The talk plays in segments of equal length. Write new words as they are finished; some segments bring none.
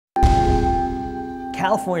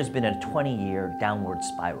California's been in a 20-year downward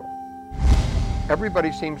spiral.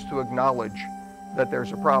 Everybody seems to acknowledge that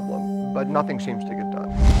there's a problem, but nothing seems to get done.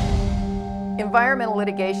 Environmental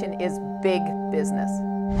litigation is big business.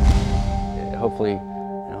 Hopefully,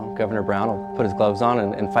 Governor Brown will put his gloves on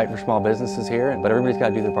and fight for small businesses here, but everybody's got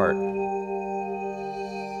to do their part.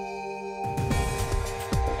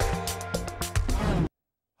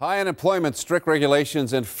 High unemployment, strict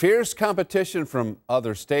regulations, and fierce competition from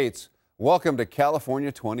other states. Welcome to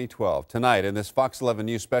California 2012. Tonight in this Fox 11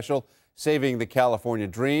 News special, Saving the California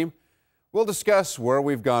Dream, we'll discuss where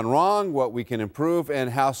we've gone wrong, what we can improve,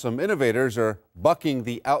 and how some innovators are bucking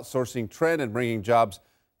the outsourcing trend and bringing jobs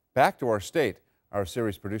back to our state. Our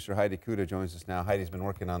series producer, Heidi Cuda, joins us now. Heidi's been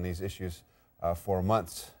working on these issues for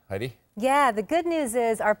months. Heidi? Yeah, the good news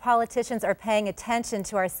is our politicians are paying attention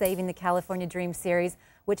to our Saving the California Dream series,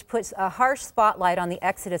 which puts a harsh spotlight on the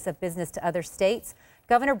exodus of business to other states.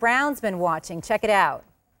 Governor Brown's been watching. Check it out.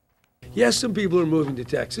 Yes, some people are moving to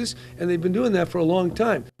Texas, and they've been doing that for a long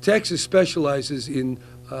time. Texas specializes in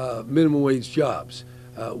minimum wage jobs.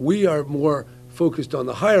 We are more focused on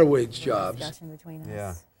the higher wage jobs. Discussion between us.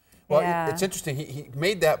 Yeah. Well, Yeah. it's interesting. He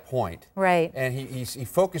made that point. Right. And he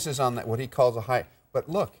focuses on that, what he calls a high. But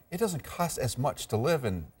look, it doesn't cost as much to live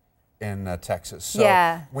in Texas. So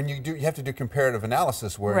Yeah. when you have to do comparative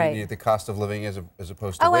analysis where Right. you need the cost of living as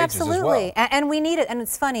opposed to Oh, wages absolutely. as well. And we need it. And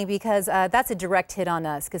it's funny because that's a direct hit on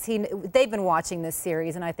us because they've been watching this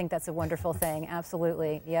series, and I think that's a wonderful thing.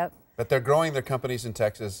 Absolutely. Yep. But they're growing their companies in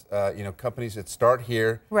Texas, companies that start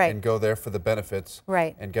here Right. and go there for the benefits.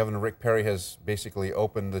 Right. And Governor Rick Perry has basically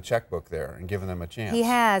opened the checkbook there and given them a chance. He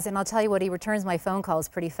has, and I'll tell you what, he returns my phone calls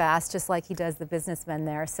pretty fast, just like he does the businessmen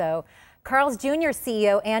there. So Carl's Jr.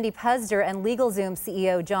 CEO Andy Puzder and LegalZoom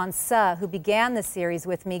CEO John Suh, who began this series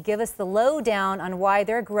with me, give us the lowdown on why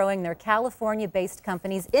they're growing their California-based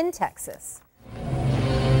companies in Texas.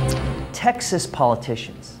 Texas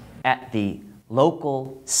politicians at the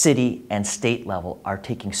local, city, and state level are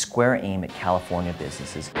taking square aim at California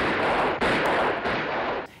businesses,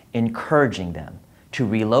 encouraging them to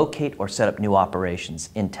relocate or set up new operations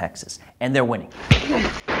in Texas, and they're winning.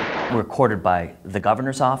 We're courted by the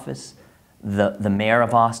governor's office, the mayor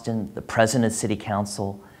of Austin, the president of city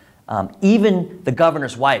council, even the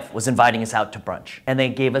governor's wife was inviting us out to brunch, and they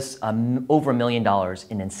gave us over $1 million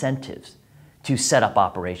in incentives to set up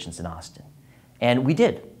operations in Austin, and we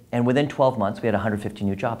did. And within 12 months, we had 150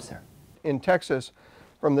 new jobs there. In Texas,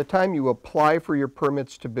 from the time you apply for your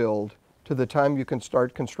permits to build to the time you can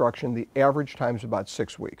start construction, the average time is about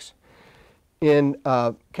 6 weeks. In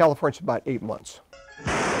California, it's about 8 months.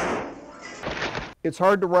 It's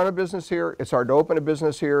hard to run a business here, it's hard to open a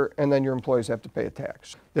business here, and then your employees have to pay a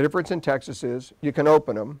tax. The difference in Texas is you can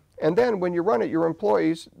open them, and then when you run it, your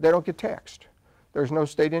employees, they don't get taxed. There's no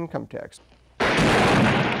state income tax.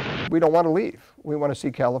 We don't want to leave. We want to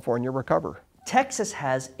see California recover. Texas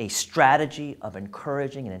has a strategy of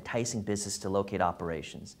encouraging and enticing business to locate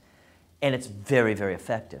operations, and it's very, very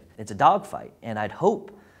effective. It's a dogfight, and I'd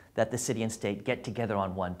hope that the city and state get together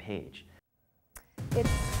on one page.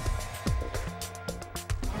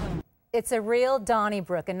 It's a real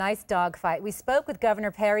Donnybrook, a nice dogfight. We spoke with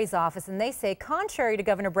Governor Perry's office, and they say, contrary to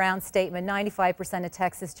Governor Brown's statement, 95% of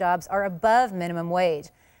Texas jobs are above minimum wage.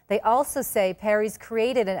 They also say Perry's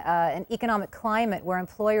created an economic climate where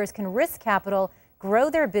employers can risk capital, grow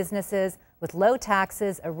their businesses with low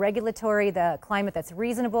taxes, a regulatory climate that's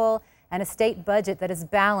reasonable, and a state budget that is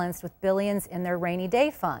balanced with billions in their rainy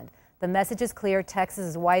day fund. The message is clear: Texas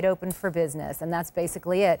is wide open for business, and that's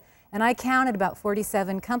basically it. And I counted about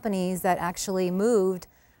 47 companies that actually moved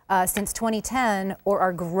since 2010 or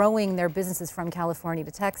are growing their businesses from California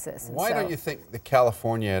to Texas. Why don't you think the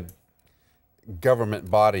California government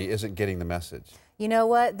body isn't getting the message? You know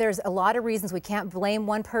what? There's a lot of reasons. We can't blame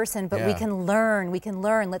one person, but we can learn. We can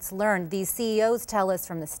learn. Let's learn. These CEOs tell us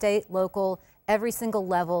from the state, local, every single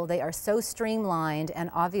level, they are so streamlined, and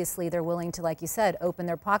obviously they're willing to, like you said, open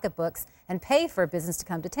their pocketbooks and pay for a business to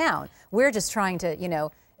come to town. We're just trying to,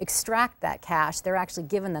 extract that cash. They're actually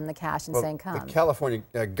giving them the cash and saying, come. The California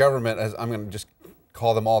government, as I'm going to just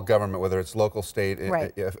call them all government, whether it's local, state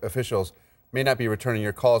officials, may not be returning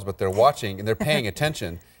your calls, but they're watching and they're paying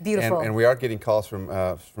attention. Beautiful. And we are getting calls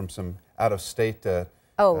from some out-of-state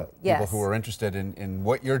people who are interested in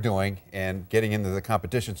what you're doing and getting into the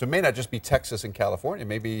competition. So it may not just be Texas and California,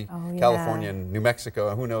 maybe California and New Mexico,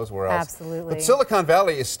 and who knows where else. Absolutely. But Silicon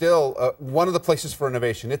Valley is still one of the places for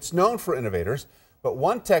innovation. It's known for innovators, but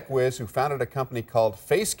one tech whiz who founded a company called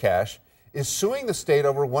FaceCash is suing the state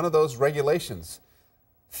over one of those regulations.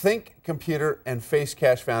 Think Computer and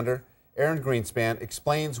FaceCash founder Aaron Greenspan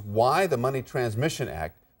explains why the Money Transmission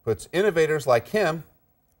Act puts innovators like him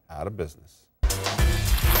out of business.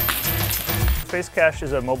 Face Cash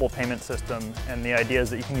is a mobile payment system, and the idea is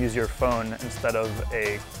that you can use your phone instead of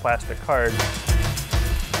a plastic card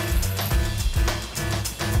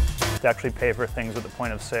to actually pay for things at the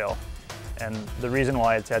point of sale. And the reason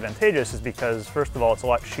why it's advantageous is because, first of all, it's a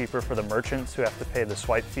lot cheaper for the merchants who have to pay the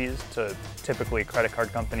swipe fees to typically credit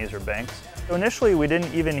card companies or banks. So initially, we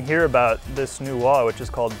didn't even hear about this new law, which is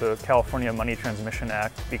called the California Money Transmission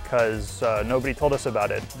Act, because nobody told us about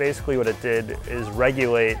it. Basically, what it did is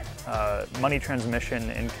regulate money transmission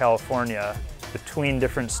in California between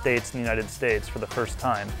different states in the United States for the first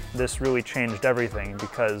time. This really changed everything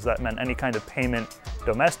because that meant any kind of payment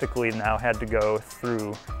domestically now had to go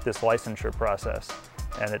through this licensure process.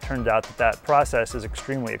 And it turned out that that process is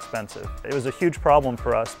extremely expensive. It was a huge problem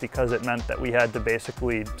for us because it meant that we had to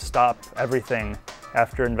basically stop everything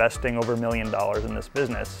after investing over $1 million in this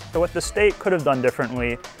business. So what the state could have done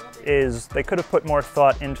differently is they could have put more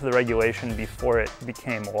thought into the regulation before it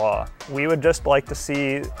became law. We would just like to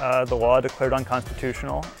see the law declared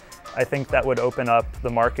unconstitutional. I think that would open up the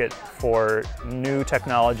market for new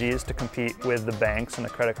technologies to compete with the banks and the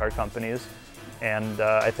credit card companies. And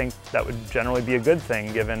I think that would generally be a good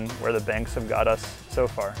thing given where the banks have got us so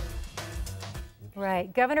far.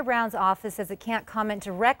 Right. Governor Brown's office says it can't comment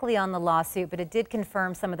directly on the lawsuit, but it did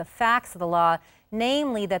confirm some of the facts of the law,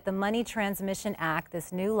 namely that the Money Transmission Act,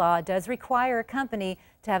 this new law, does require a company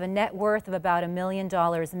to have a net worth of about $1 million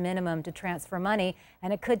minimum to transfer money,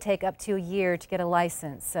 and it could take up to a year to get a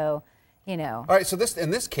license. So, you know. All right, so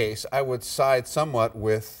in this case, I would side somewhat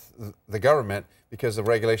with the government because the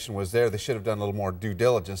regulation was there. They should have done a little more due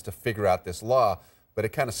diligence to figure out this law. But it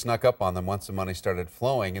kind of snuck up on them once the money started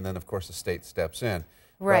flowing, and then, of course, the state steps in.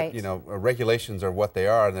 Right. But, you know, regulations are what they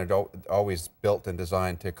are, and they're always built and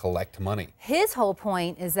designed to collect money. His whole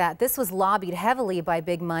point is that this was lobbied heavily by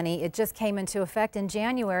big money. It just came into effect in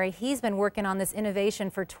January. He's been working on this innovation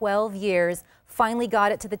for 12 years, finally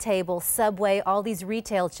got it to the table. Subway, all these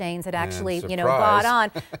retail chains had actually, you know, bought on.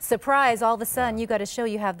 Surprise, all of a sudden, you got to show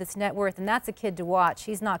you have this net worth, and that's a kid to watch.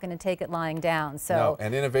 He's not going to take it lying down. So. No,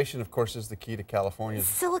 and innovation, of course, is the key to California's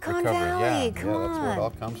Silicon recovery. Valley, come on. That's where it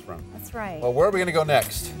all comes from. That's right. Well, where are we going to go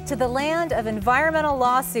next? To the land of environmental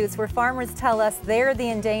lawsuits where farmers tell us they're the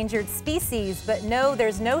endangered species, but no,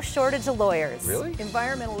 there's no shortage of lawyers. Really?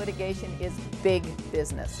 Environmental litigation is big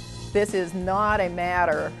business. This is not a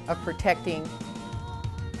matter of protecting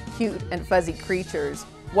cute and fuzzy creatures.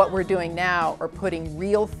 What we're doing now are putting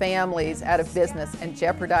real families out of business and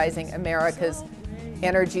jeopardizing America's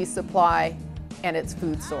energy supply and its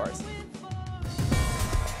food source.